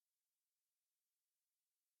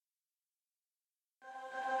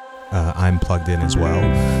I'm plugged in as well.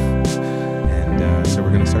 And so we're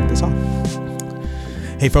going to start this off.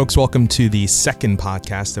 Hey folks, welcome to the second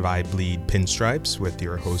podcast of I Bleed Pinstripes with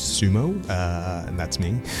your host Sumo, and that's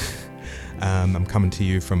me. I'm coming to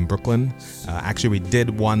you from Brooklyn. Actually, we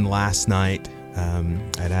did one last night. I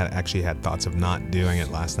had thoughts of not doing it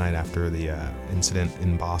last night after the incident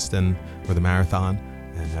in Boston for the marathon,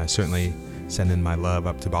 and certainly sending my love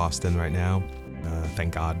up to Boston right now.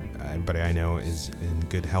 Thank God everybody I know is in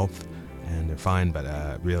good health and they're fine,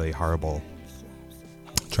 but really horrible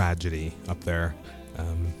tragedy up there.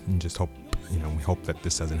 And just hope, we hope that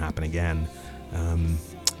this doesn't happen again.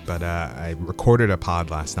 But I recorded a pod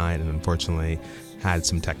last night and unfortunately had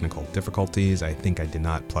some technical difficulties. I think I did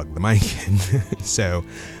not plug the mic in. So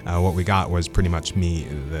what we got was pretty much me,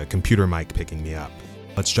 the computer mic picking me up.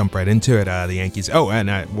 Let's jump right into it. The Yankees. Oh, and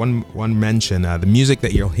one mention, the music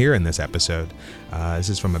that you'll hear in this episode, this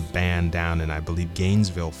is from a band down in, I believe,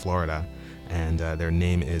 Gainesville, Florida, and their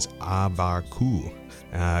name is Avarku.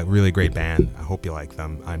 Really great band. I hope you like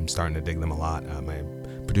them. I'm starting to dig them a lot. My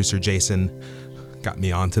producer, Jason, got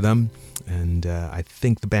me onto them. And I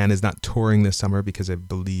think the band is not touring this summer because I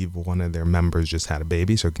believe one of their members just had a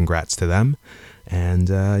baby. So congrats to them.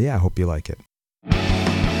 And I hope you like it.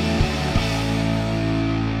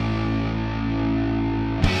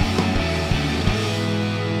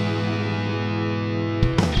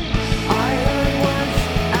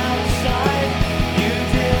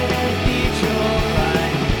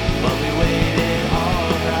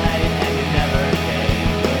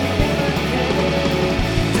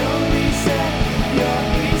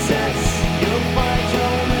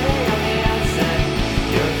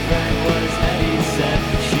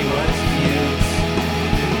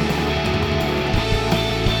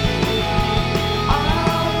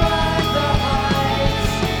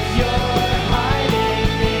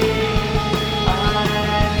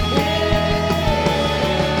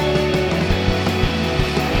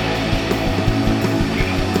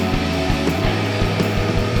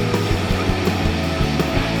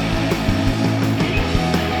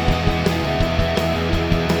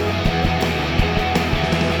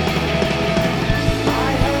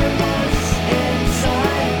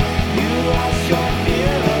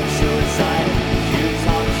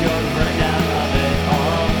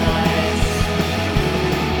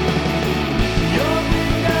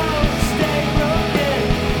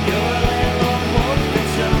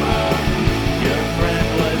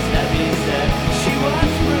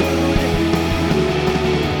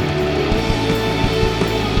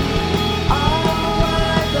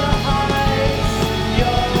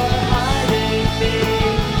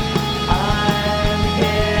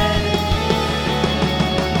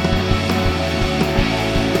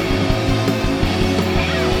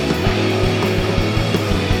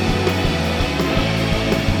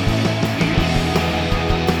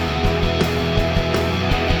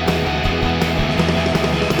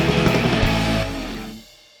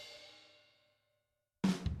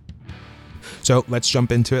 So let's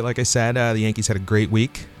jump into it. Like I said, the Yankees had a great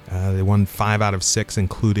week. They won 5 out of 6,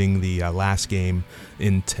 including the last game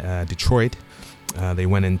in Detroit. They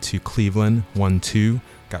went into Cleveland, 1-2,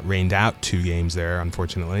 got rained out 2 games there,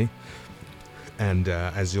 unfortunately. And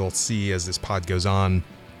as you'll see as this pod goes on,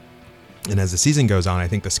 and as the season goes on, I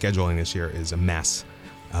think the scheduling this year is a mess.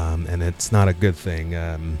 And it's not a good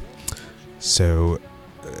thing. So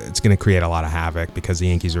it's going to create a lot of havoc because the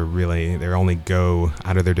Yankees are they only go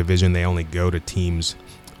out of their division. They only go to teams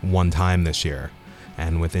one time this year.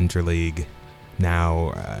 And with Interleague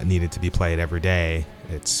now needed to be played every day,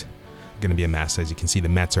 it's going to be a mess. As you can see, the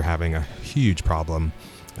Mets are having a huge problem.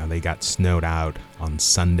 They got snowed out on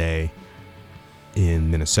Sunday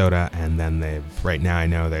in Minnesota, and then right now I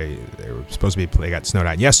know they were supposed to be they got snowed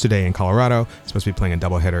out yesterday in Colorado. Supposed to be playing a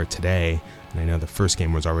doubleheader today, and I know the first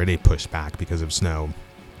game was already pushed back because of snow.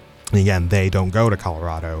 And again, they don't go to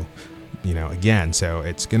Colorado, again, so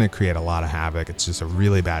it's going to create a lot of havoc. It's just a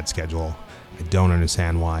really bad schedule. I don't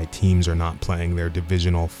understand why teams are not playing their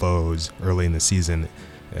divisional foes early in the season,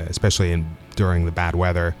 especially during the bad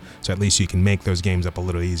weather, so at least you can make those games up a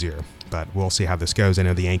little easier. But we'll see how this goes. I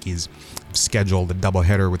know the Yankees have scheduled a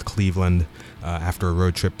doubleheader with Cleveland after a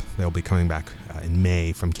road trip. They'll be coming back in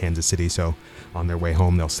May from Kansas City, so on their way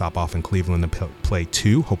home, they'll stop off in Cleveland to play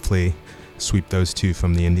 2, hopefully sweep those 2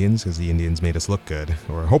 from the Indians, because the Indians made us look good,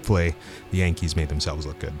 or hopefully the Yankees made themselves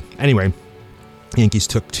look good. Anyway, the Yankees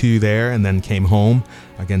took 2 there and then came home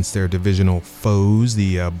against their divisional foes,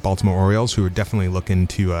 the Baltimore Orioles, who are definitely looking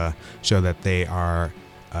to show that they are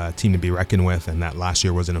a team to be reckoned with, and that last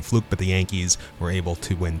year wasn't a fluke, but the Yankees were able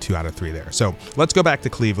to win 2 out of 3 there. So let's go back to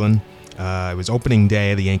Cleveland. It was opening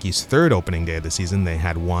day, the Yankees' third opening day of the season. They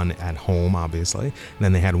had one at home, obviously. And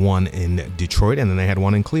then they had one in Detroit, and then they had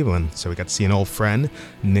one in Cleveland. So we got to see an old friend,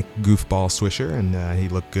 Nick Goofball Swisher, and he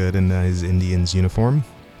looked good in his Indians uniform.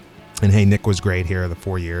 And hey, Nick was great here the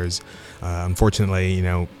 4 years. Unfortunately,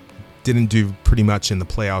 didn't do pretty much in the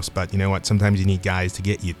playoffs, but you know what? Sometimes you need guys to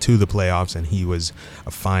get you to the playoffs, and he was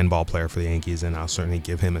a fine ball player for the Yankees, and I'll certainly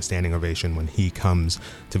give him a standing ovation when he comes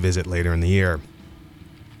to visit later in the year.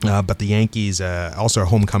 But the Yankees also a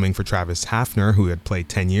homecoming for Travis Hafner, who had played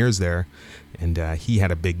 10 years there, and he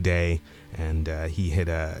had a big day. And he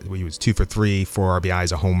was 2 for 3, 4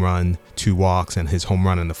 RBIs, a home run, 2 walks, and his home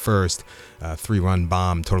run in the first 3-run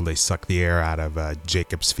bomb totally sucked the air out of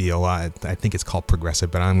Jacobs Field. I think it's called Progressive,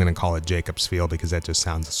 but I'm going to call it Jacobs Field because that just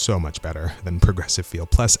sounds so much better than Progressive Field.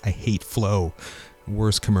 Plus, I hate Flow.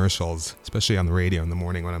 Worst commercials, especially on the radio in the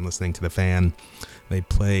morning when I'm listening to the Fan. They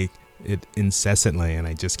play it incessantly, and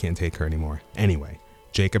I just can't take her anymore. Anyway,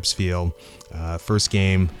 Jacobs Field, first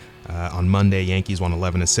game on Monday. Yankees won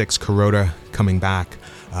 11-6. Kuroda coming back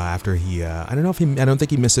after he. I don't think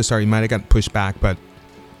he missed a start. He might have gotten pushed back, but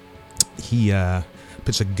he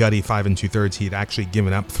pitched a gutty 5 2/3. He'd actually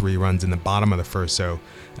given up 3 runs in the bottom of the first, so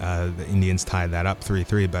the Indians tied that up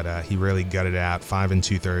 3-3. But he really gutted it out 5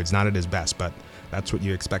 2/3. Not at his best, but that's what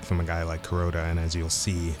you expect from a guy like Kuroda, and as you'll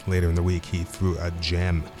see later in the week, he threw a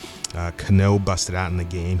gem. Cano busted out in the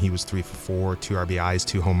game. He was 3 for 4, 2 RBIs,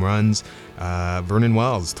 2 home runs. Vernon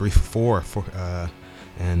Wells, 3 for 4,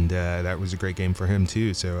 and that was a great game for him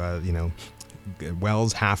too. So,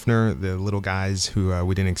 Wells, Hafner, the little guys who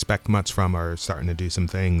we didn't expect much from are starting to do some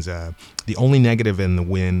things. The only negative in the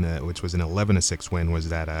win, which was an 11-6 win, was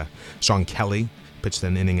that Sean Kelly pitched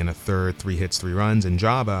an inning and a third, 3 hits, 3 runs, and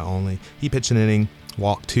Jabba he pitched an inning,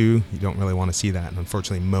 walked 2. You don't really want to see that, and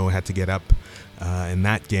unfortunately Mo had to get up in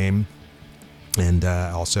that game, and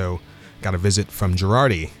also got a visit from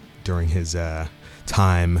Girardi during his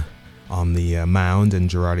time on the mound,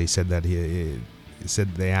 and Girardi said that he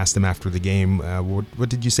said they asked him after the game, what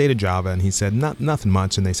did you say to Jabba? And he said, nothing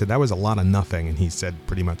much. And they said, that was a lot of nothing. And he said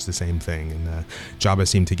pretty much the same thing. And Jabba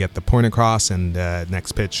seemed to get the point across, and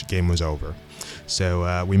next pitch, game was over.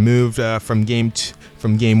 So we moved from game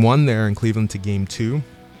 1 there in Cleveland to game 2,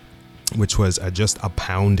 which was just a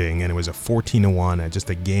pounding, and it was a 14-1, just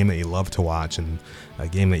a game that you love to watch, and a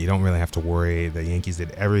game that you don't really have to worry. The Yankees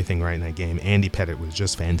did everything right in that game. Andy Pettitte was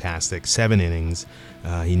just fantastic. 7 innings.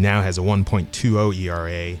 He now has a 1.20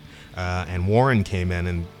 ERA, and Warren came in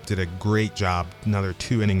and did a great job. Another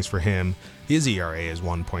 2 innings for him. His ERA is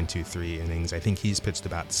 1.23 innings. I think he's pitched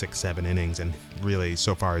about 6-7 innings, and really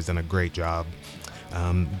so far has done a great job.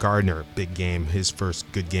 Gardner, big game, his first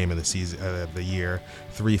good game of the season of the year.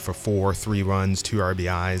 3 for 4, 3 runs, 2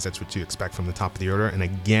 RBIs. That's what you expect from the top of the order. And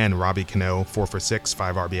again, Robbie Cano, 4 for 6,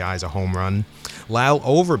 5 RBIs, a home run. Lyle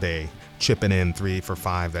Overbay chipping in 3 for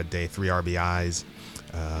 5 that day, 3 RBIs.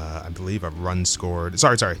 I believe a run scored.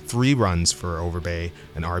 3 runs for Overbay,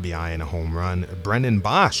 an RBI and a home run. Brendan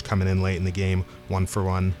Bosch coming in late in the game, 1 for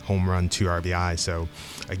 1, home run, 2 RBI. So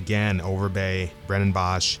again, Overbay, Brendan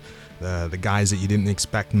Bosch, the guys that you didn't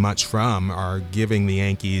expect much from are giving the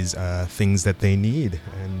Yankees things that they need,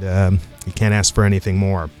 and you can't ask for anything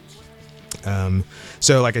more.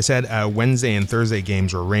 So like I said, Wednesday and Thursday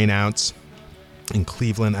games were rainouts in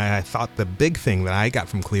Cleveland. I thought the big thing that I got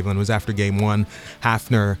from Cleveland was after game 1,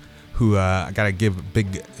 Hafner, who I got to give a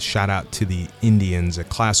big shout out to the Indians, a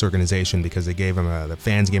class organization, because they gave him the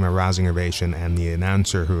fans gave him a rousing ovation, and the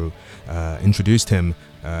announcer who introduced him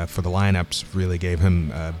for the lineups really gave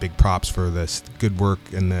him big props for this good work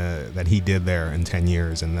and that he did there in 10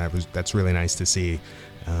 years, and that's really nice to see.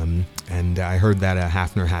 And I heard that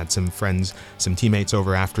Hafner had some friends, some teammates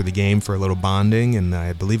over after the game for a little bonding, and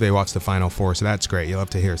I believe they watched the Final Four, so that's great. You love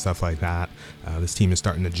to hear stuff like that. This team is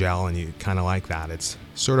starting to gel, and you kind of like that. It's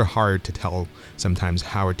sort of hard to tell sometimes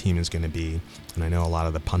how a team is going to be, and I know a lot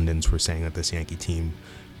of the pundits were saying that this Yankee team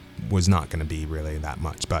was not going to be really that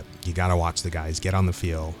much, but you got to watch the guys get on the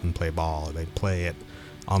field and play ball. They play it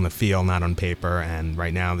on the field, not on paper, and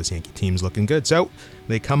right now this Yankee team's looking good. So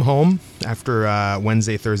they come home after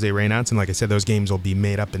Wednesday, Thursday rainouts, and like I said, those games will be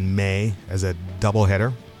made up in May as a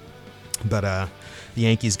doubleheader. But the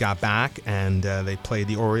Yankees got back, and they played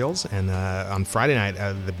the Orioles, and on Friday night,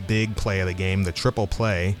 the big play of the game, the triple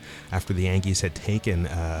play, after the Yankees had taken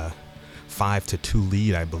 5-2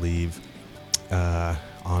 lead, I believe,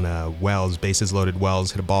 on Wells, bases loaded.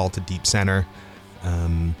 Wells hit a ball to deep center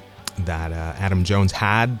that Adam Jones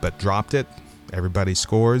had but dropped it. Everybody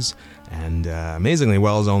scores, and amazingly,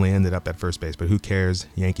 Wells only ended up at first base, but who cares?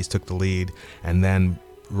 Yankees took the lead, and then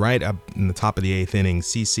right up in the top of the 8th inning,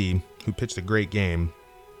 CeCe, who pitched a great game,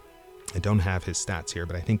 I don't have his stats here,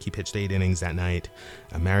 but I think he pitched 8 innings that night.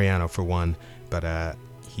 Mariano for 1, but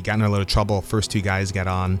he got in a little trouble. First 2 guys got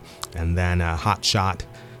on, and then a hot shot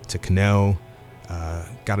to Cano.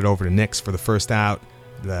 Got it over to Nix for the first out.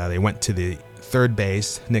 They went to the third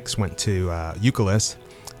base. Nix went to Youkilis.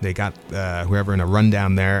 They got whoever in a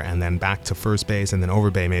rundown there, and then back to first base, and then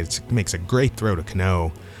Overbay makes a great throw to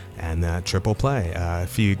Cano, and triple play.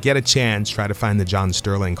 If you get a chance, try to find the John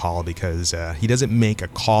Sterling call, because he doesn't make a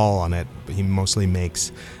call on it, but he mostly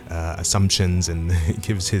makes assumptions and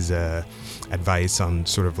gives his advice on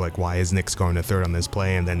sort of like, why is Nix going to third on this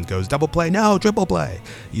play, and then goes double play, no, triple play.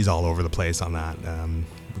 He's all over the place on that.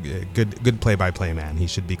 Good play-by-play man. He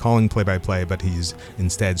should be calling play-by-play, but he's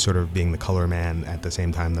instead sort of being the color man at the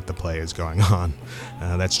same time that the play is going on.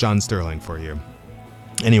 That's John Sterling for you.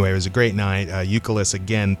 Anyway, it was a great night. Youkilis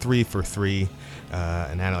again, 3 for 3.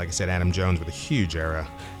 And like I said, Adam Jones with a huge error.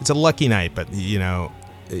 It's a lucky night, but you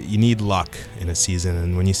need luck in a season,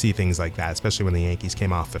 and when you see things like that, especially when the Yankees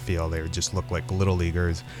came off the field, they just look like little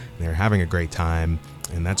leaguers. They're having a great time,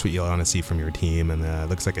 and that's what you want to see from your team, and it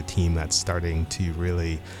looks like a team that's starting to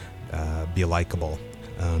really be likable.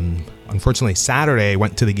 Unfortunately, Saturday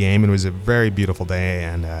went to the game, and it was a very beautiful day,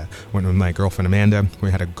 and went with my girlfriend Amanda.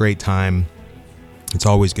 We had a great time. It's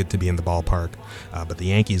always good to be in the ballpark, but the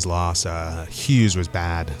Yankees lost. Hughes was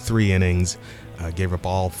bad, 3 innings. Gave up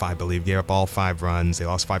all 5 runs. They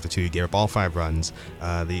lost 5-2, gave up all 5 runs.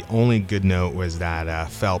 The only good note was that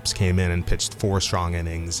Phelps came in and pitched 4 strong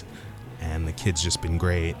innings, and the kid's just been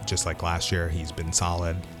great. Just like last year, he's been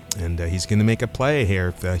solid, and he's going to make a play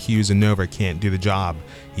here. If Hughes and Nova can't do the job,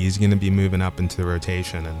 he's going to be moving up into the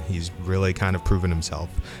rotation, and he's really kind of proven himself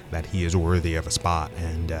that he is worthy of a spot.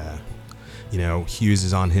 And Hughes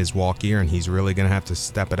is on his walk year, and he's really going to have to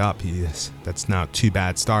step it up. That's now 2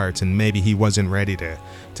 bad starts, and maybe he wasn't ready to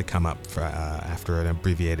come up after an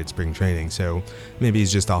abbreviated spring training. So maybe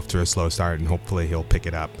he's just off to a slow start, and hopefully he'll pick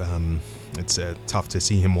it up. It's tough to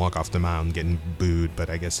see him walk off the mound getting booed, but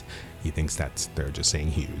I guess he thinks they're just saying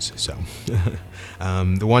Hughes. So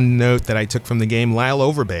the one note that I took from the game, Lyle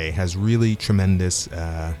Overbay has really tremendous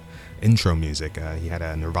intro music. He had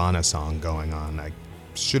a Nirvana song going on. I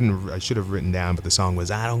should have written down, but the song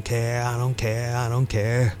was I don't care, I don't care, I don't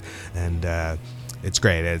care, and it's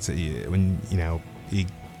great. It's when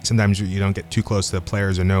sometimes you don't get too close to the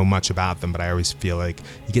players or know much about them, but I always feel like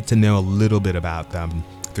you get to know a little bit about them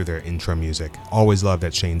through their intro music. Always loved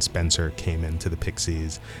that Shane Spencer came into the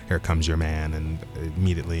Pixies, Here Comes Your Man, and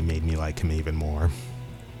immediately made me like him even more.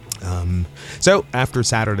 So after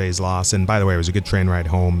Saturday's loss, and by the way, it was a good train ride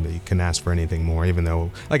home. You couldn't ask for anything more, even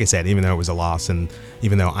though, like I said, even though it was a loss, and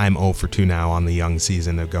even though I'm 0 for 2 now on the young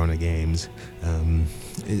season of going to games,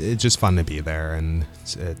 it's just fun to be there, and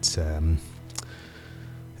it's an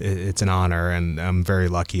honor, and I'm very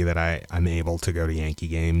lucky that I'm able to go to Yankee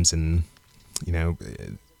games, and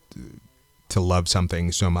to love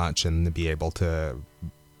something so much, and to be able to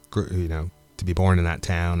to be born in that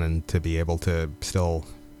town, and to be able to still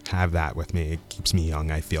have that with me. It keeps me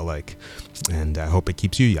young, I feel like, and I hope it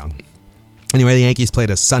keeps you young. Anyway, the Yankees played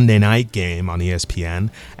a Sunday night game on ESPN,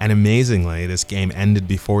 and amazingly, this game ended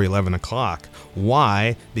before 11 o'clock.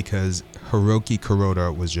 Why? Because Hiroki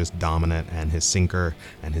Kuroda was just dominant, and his sinker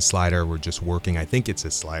and his slider were just working. I think it's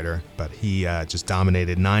his slider, but he just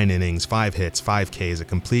dominated. 9 innings, 5 hits, 5 Ks, a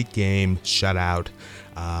complete game, shutout,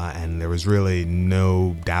 and there was really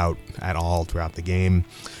no doubt at all throughout the game.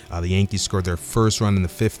 The Yankees scored their first run in the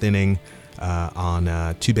 5th inning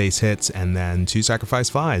on 2 base hits and then 2 sacrifice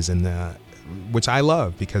flies, and which I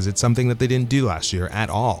love because it's something that they didn't do last year at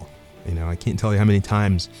all. I can't tell you how many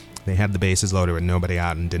times they had the bases loaded with nobody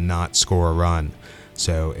out and did not score a run.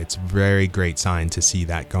 So it's a very great sign to see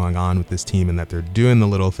that going on with this team, and that they're doing the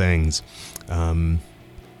little things,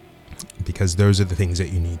 because those are the things that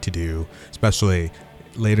you need to do, especially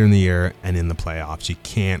later in the year and in the playoffs. You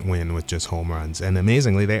can't win with just home runs, and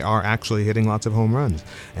amazingly, they are actually hitting lots of home runs,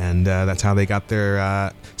 and that's how they got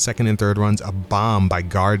their second and third runs. A bomb by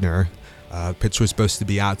Gardner. Pitch was supposed to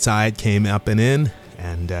be outside, came up and in,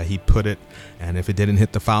 and he put it, and if it didn't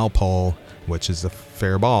hit the foul pole, which is a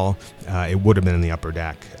fair ball, it would have been in the upper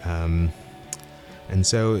deck. And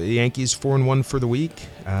so the Yankees 4-1 for the week.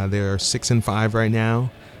 They're 6-5 right now.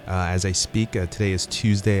 As I speak, today is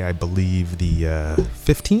Tuesday, I believe the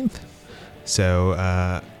 15th. So,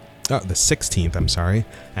 the 16th, I'm sorry.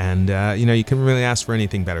 And, you couldn't really ask for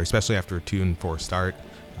anything better, especially after a 2-4 start.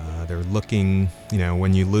 They're looking,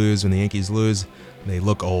 when the Yankees lose, they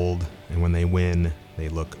look old. and when they win, they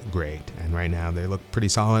look great. And right now, they look pretty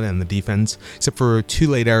solid. And the defense, except for 2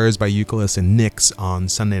 late errors by Youkilis and Nix on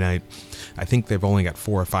Sunday night, I think they've only got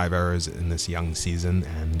 4 or 5 errors in this young season,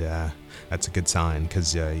 and that's a good sign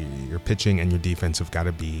because your pitching and your defense have got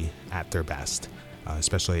to be at their best.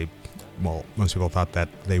 Especially, well, most people thought that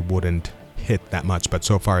they wouldn't hit that much, but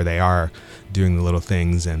so far they are doing the little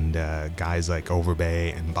things, and guys like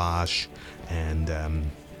Overbay and Bosch and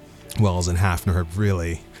Wells and Hafner have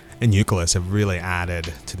really, and Youkilis have really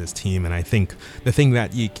added to this team. And I think the thing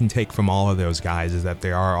that you can take from all of those guys is that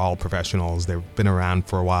they are all professionals. They've been around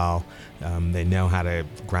for a while. They know how to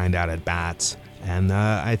grind out at bats. And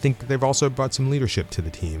I think they've also brought some leadership to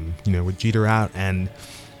the team, with Jeter out. And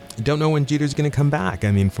I don't know when Jeter's going to come back.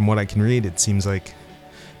 I mean, from what I can read, it seems like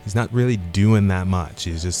he's not really doing that much.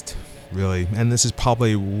 He's just really, and this is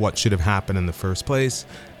probably what should have happened in the first place.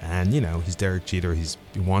 And, he's Derek Jeter. He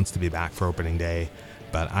wants to be back for opening day.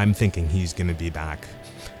 But I'm thinking he's going to be back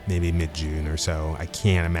maybe mid-June or so. I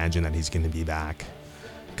can't imagine that he's going to be back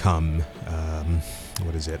come,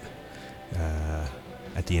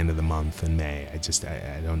 at the end of the month in May.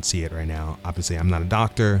 I don't see it right now. Obviously, I'm not a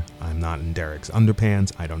doctor. I'm not in Derek's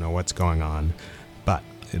underpants. I don't know what's going on. But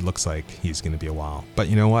it looks like he's going to be a while. But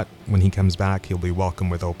you know what? When he comes back, he'll be welcome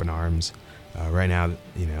with open arms. Right now,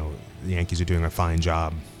 the Yankees are doing a fine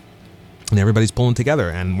job. And everybody's pulling together.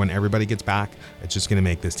 And when everybody gets back, it's just going to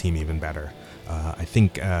make this team even better. I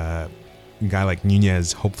think a guy like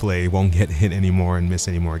Nunez hopefully won't get hit anymore and miss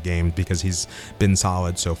any more games because he's been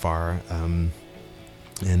solid so far.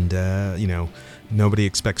 Nobody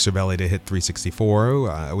expects Cervelli to hit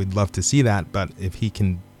 364. We'd love to see that. But if he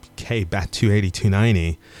can bat 280, 290,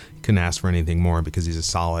 you couldn't ask for anything more because he's a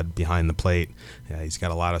solid behind the plate. He's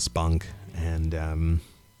got a lot of spunk. And,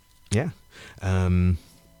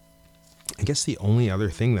 I guess the only other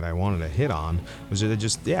thing that I wanted to hit on was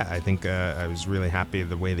that I think I was really happy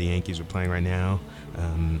the way the Yankees are playing right now.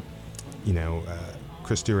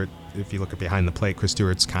 Chris Stewart, if you look at behind the plate, Chris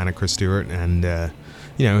Stewart's kind of Chris Stewart. And,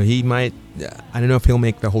 he might, I don't know if he'll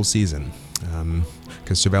make the whole season.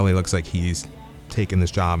 Because Cervelli looks like he's taken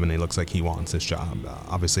this job and he looks like he wants this job.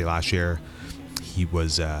 Obviously, last year he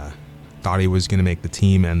was... thought he was going to make the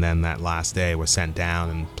team, and then that last day was sent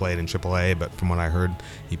down and played in AAA. But from what I heard,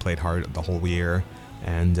 he played hard the whole year,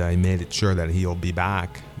 and I made it sure that he'll be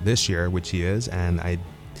back this year, which he is. And I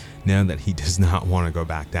know that he does not want to go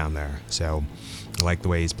back down there. So I like the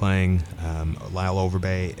way he's playing. Lyle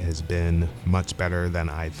Overbay has been much better than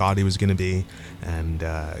I thought he was going to be, and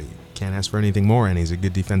can't ask for anything more. And he's a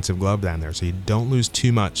good defensive glove down there, so you don't lose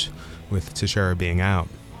too much with Teixeira being out.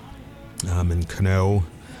 And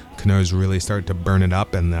Cano's really started to burn it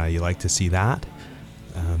up, and you like to see that.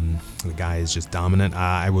 The guy is just dominant.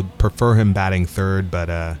 I would prefer him batting third, but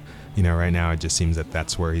right now it just seems that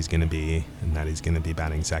that's where he's going to be, and that he's going to be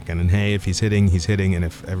batting second. And hey, if he's hitting, he's hitting, and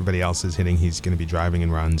if everybody else is hitting, he's going to be driving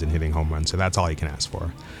in runs and hitting home runs. So that's all you can ask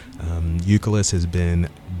for. Youkilis has been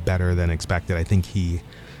better than expected. I think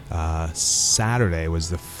Saturday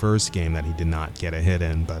was the first game that he did not get a hit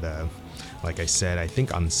in, but like I said, I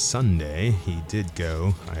think on Sunday he did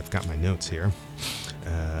go. I've got my notes here.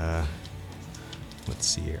 Let's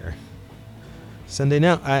see here. Sunday,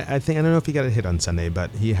 no, I don't know if he got a hit on Sunday, but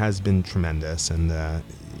he has been tremendous, and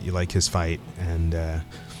you like his fight, and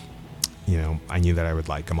I knew that I would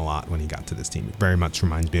like him a lot when he got to this team. It very much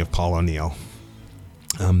reminds me of Paul O'Neill.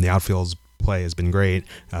 The outfield's play has been great.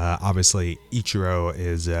 Obviously, Ichiro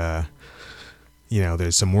is,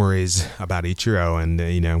 there's some worries about Ichiro,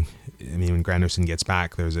 and when Granderson gets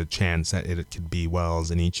back, there's a chance that it could be Wells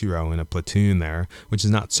and Ichiro in a platoon there, which is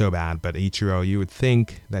not so bad. But Ichiro, you would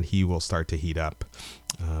think that he will start to heat up.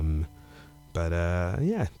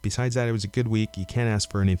 Besides that, it was a good week. You can't ask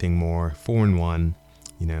for anything more. 4-1.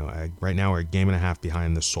 Right now we're a game and a half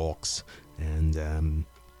behind the Sulks. And,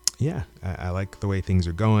 I like the way things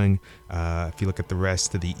are going. If you look at the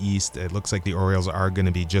rest of the East, it looks like the Orioles are going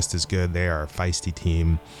to be just as good. They are a feisty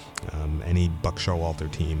team. Any Buck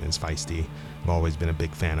Showalter team is feisty. I've always been a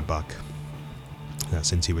big fan of Buck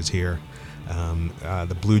since he was here.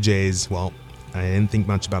 The Blue Jays, well, I didn't think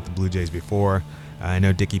much about the Blue Jays before. I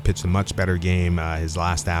know Dickey pitched a much better game his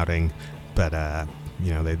last outing, but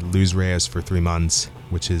they lose Reyes for 3 months,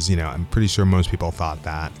 which is, I'm pretty sure most people thought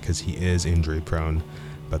that because he is injury prone.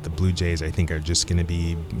 But the Blue Jays, I think, are just going to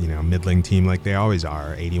be, a middling team like they always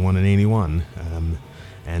are, 81 and 81.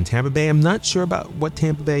 And Tampa Bay, I'm not sure about what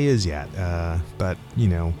Tampa Bay is yet. But,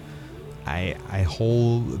 I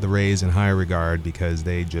hold the Rays in high regard because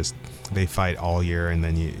they fight all year. And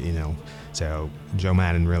then, so Joe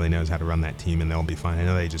Madden really knows how to run that team, and they'll be fine. I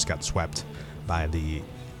know they just got swept by the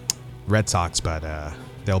Red Sox, but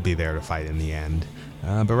they'll be there to fight in the end.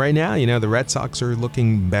 But right now, the Red Sox are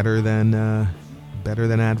looking better than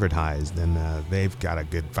advertised, and they've got a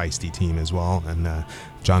good feisty team as well. And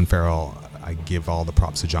John Farrell, I give all the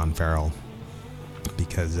props to John Farrell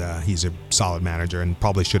because he's a solid manager and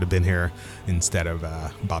probably should have been here instead of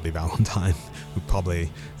Bobby Valentine, who probably,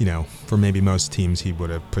 for maybe most teams, he would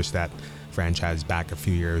have pushed that franchise back a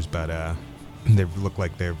few years, but they look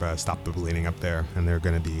like they've stopped the bleeding up there, and they're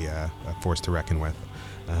going to be a force to reckon with.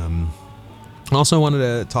 Also wanted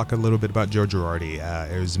to talk a little bit about Joe Girardi.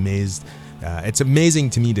 I was amazed. It's amazing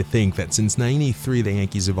to me to think that since '93, the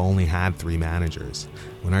Yankees have only had 3 managers.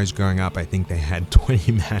 When I was growing up, I think they had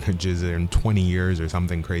 20 managers in 20 years or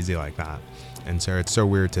something crazy like that. And so it's so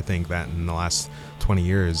weird to think that in the last 20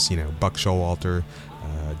 years, Buck Showalter,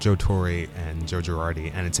 Joe Torre, and Joe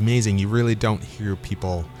Girardi. And it's amazing. You really don't hear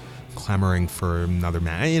people clamoring for another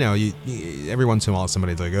man. Every once in a while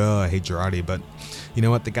somebody's like, oh, I hate Girardi, but you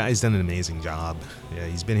know what? The guy's done an amazing job. Yeah,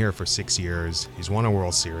 he's been here for 6 years. He's won a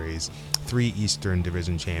World Series, 3 Eastern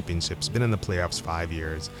Division championships, been in the playoffs 5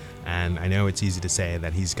 years. And I know it's easy to say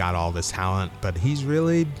that he's got all this talent, but he's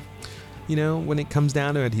really, when it comes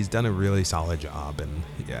down to it, he's done a really solid job. And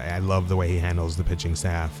I love the way he handles the pitching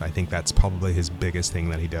staff. I think that's probably his biggest thing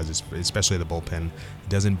that he does, especially the bullpen. He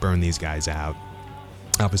doesn't burn these guys out.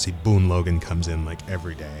 Obviously, Boone Logan comes in like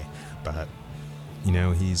every day, but he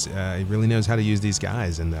really knows how to use these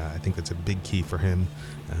guys, and I think that's a big key for him.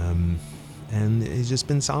 And he's just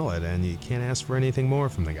been solid, and you can't ask for anything more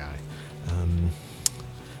from the guy.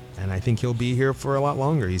 And I think he'll be here for a lot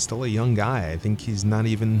longer. He's still a young guy. I think he's not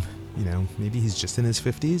even, maybe he's just in his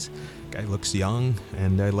 50s. Guy looks young,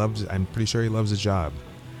 and I'm pretty sure he loves his job.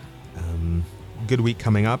 Good week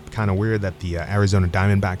coming up. Kind of weird that the Arizona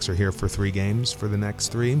Diamondbacks are here for 3 games for the next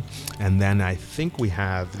 3. And then I think we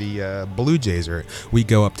have the Blue Jays. We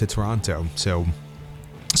go up to Toronto. So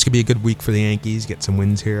this could be a good week for the Yankees. Get some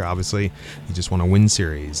wins here. Obviously, you just want to win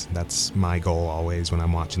series. That's my goal always when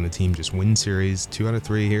I'm watching the team. Just win series. 2 out of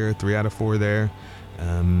 3 here, 3 out of 4 there.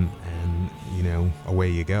 And, away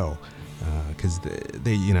you go. Because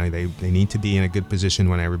they need to be in a good position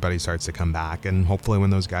when everybody starts to come back, and hopefully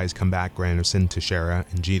when those guys come back, Granderson, Teixeira,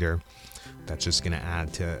 and Jeter, that's just going to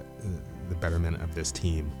add to the betterment of this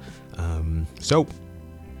team. So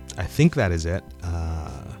I think that is it.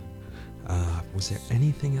 Was there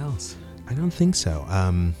anything else? I don't think so.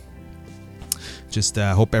 Just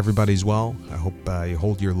hope everybody's well. I hope you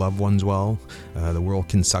hold your loved ones well. The world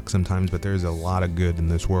can suck sometimes, but there's a lot of good in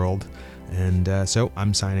this world. And so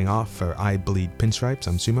I'm signing off for I Bleed Pinstripes.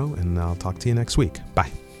 I'm Sumo, and I'll talk to you next week. Bye.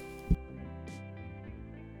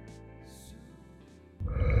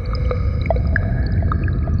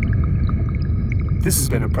 This has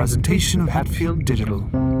been a presentation of Hatfield Digital.